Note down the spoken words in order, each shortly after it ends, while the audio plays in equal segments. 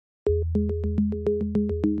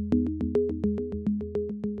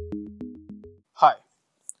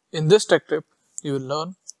In this tech tip, you will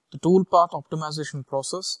learn the toolpath optimization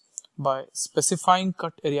process by specifying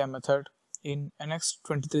cut area method in NX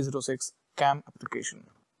 2306 CAM application.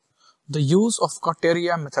 The use of cut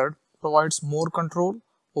area method provides more control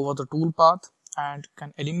over the toolpath and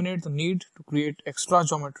can eliminate the need to create extra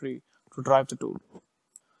geometry to drive the tool.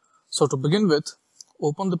 So to begin with,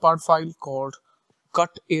 open the part file called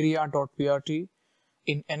cutarea.prt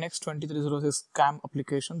in NX 2306 CAM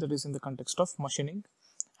application, that is in the context of machining,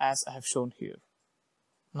 as I have shown here.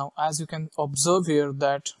 Now, as you can observe here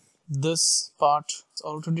that this part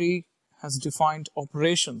already has defined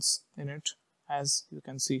operations in it, as you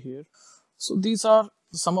can see here. So these are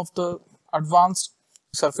some of the advanced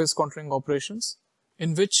surface contouring operations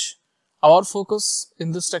in which our focus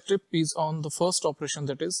in this tech tip is on the first operation,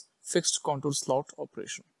 that is fixed contour slot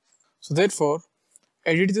operation. So therefore,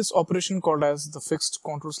 edit this operation called as the fixed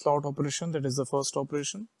contour slot operation, that is the first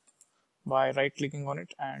operation, by right clicking on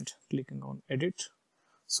it and clicking on edit.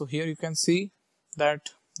 So here you can see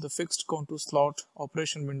that the fixed contour slot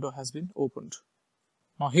operation window has been opened.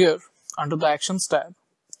 Now here under the actions tab,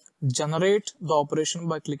 generate the operation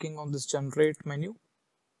by clicking on this generate menu,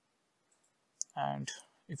 and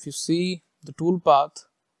if you see the toolpath,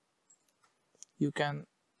 you can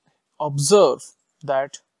observe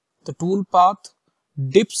that the toolpath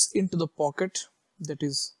dips into the pocket, that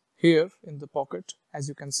is here in the pocket, as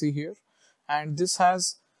you can see here, and this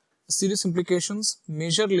has serious implications.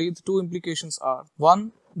 Majorly the two implications are: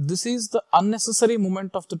 one, this is the unnecessary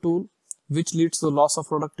movement of the tool which leads to the loss of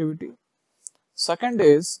productivity. Second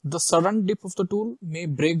is, the sudden dip of the tool may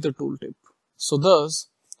break the tool tip. So thus,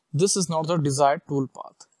 this is not the desired tool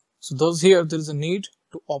path. So thus here there is a need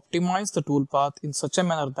to optimize the tool path in such a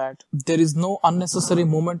manner that there is no unnecessary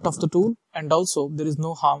movement of the tool and also there is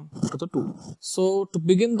no harm to the tool. So to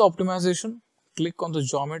begin the optimization, click on the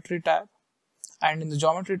geometry tab, and in the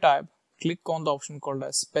geometry tab, click on the option called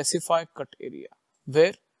as specify cut area,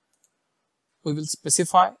 where we will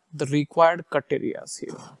specify the required cut areas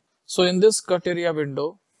here. So in this cut area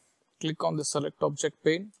window, click on the select object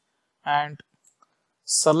pane and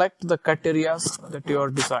select the cut areas that you are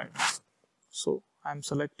desired. So I am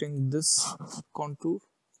selecting this contour,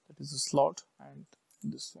 that is a slot, and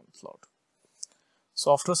this one slot.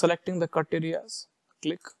 So after selecting the cut areas,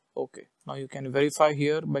 click OK. Now you can verify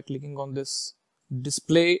here by clicking on this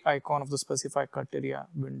display icon of the specify cut area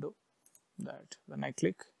window, that when I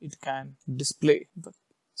click, it can display the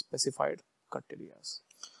specified cut areas.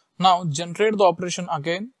 Now generate the operation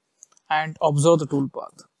again and observe the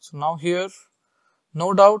toolpath. So now here,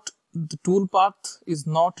 no doubt the toolpath is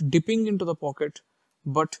not dipping into the pocket,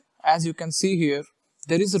 but as you can see here,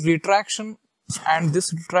 there is a retraction, and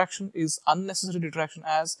this retraction is unnecessary retraction,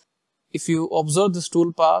 as if you observe this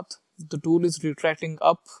toolpath, the tool is retracting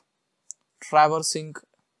up, traversing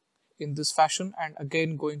in this fashion and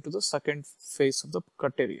again going to the second face of the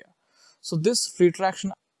cut area. So this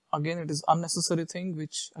retraction, again, it is unnecessary thing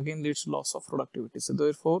which again leads to loss of productivity. So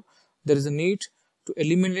therefore there is a need to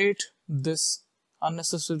eliminate this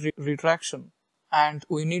unnecessary retraction, and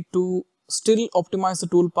we need to still optimize the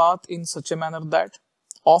tool path in such a manner that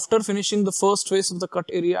after finishing the first phase of the cut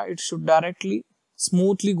area, it should directly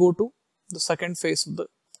smoothly go to the second phase of the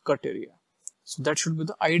cut area. So that should be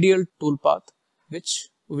the ideal tool path which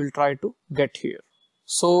we will try to get here.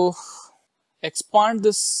 So expand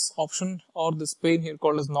this option or this pane here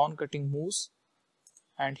called as non-cutting moves,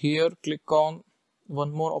 and here click on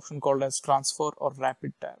one more option called as transfer or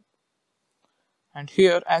rapid tab. And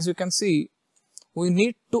here, as you can see, we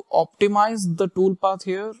need to optimize the tool path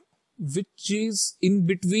here, which is in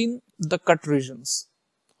between the cut regions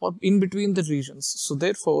or in between the regions. So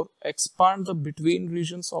therefore expand the between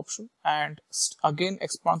regions option and again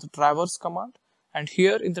expand the traverse command, and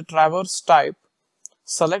here in the traverse type,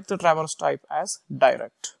 select the traverse type as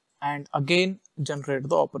direct and again generate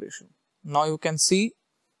the operation. Now you can see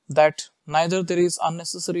that neither there is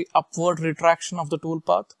unnecessary upward retraction of the tool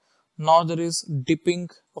path, nor there is dipping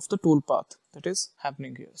of the tool path that is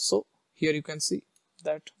happening here. So here you can see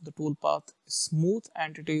that the tool path is smooth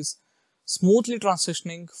and it is smoothly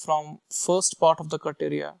transitioning from first part of the cut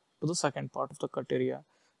area to the second part of the cut area,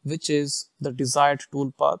 which is the desired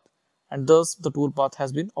tool path, and thus the tool path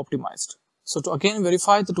has been optimized. So to again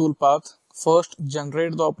verify the tool path, first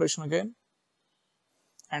generate the operation again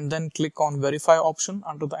and then click on verify option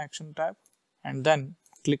under the action tab, and then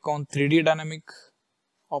click on 3D dynamic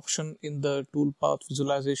option in the toolpath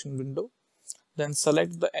visualization window. Then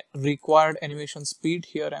select the required animation speed.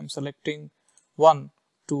 Here I am selecting 1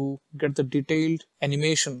 to get the detailed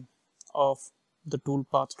animation of the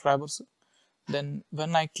toolpath traversal. Then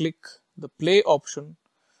when I click the play option,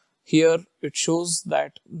 Here it shows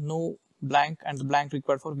that no blank and the blank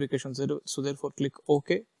required for application 0. So therefore click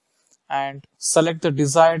OK and select the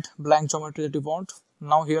desired blank geometry that you want.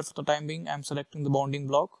 Now here for the time being I'm selecting the bounding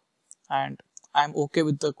block and I'm okay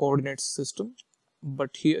with the coordinates system,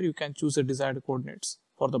 but here you can choose the desired coordinates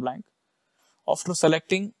for the blank. After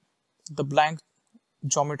selecting the blank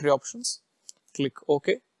geometry options, click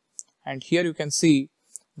OK, and here you can see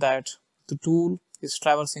that the tool is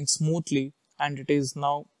traversing smoothly and it is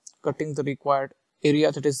now cutting the required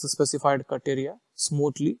area, that is the specified cut area,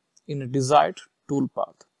 smoothly in a desired tool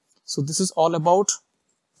path. So this is all about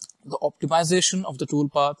the optimization of the tool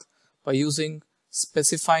path by using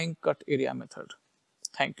specifying cut area method.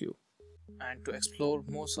 Thank you. And to explore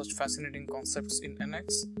more such fascinating concepts in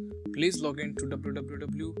NX, please log in to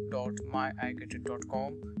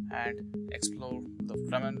www.myigetit.com and explore the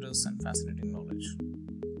tremendous and fascinating knowledge.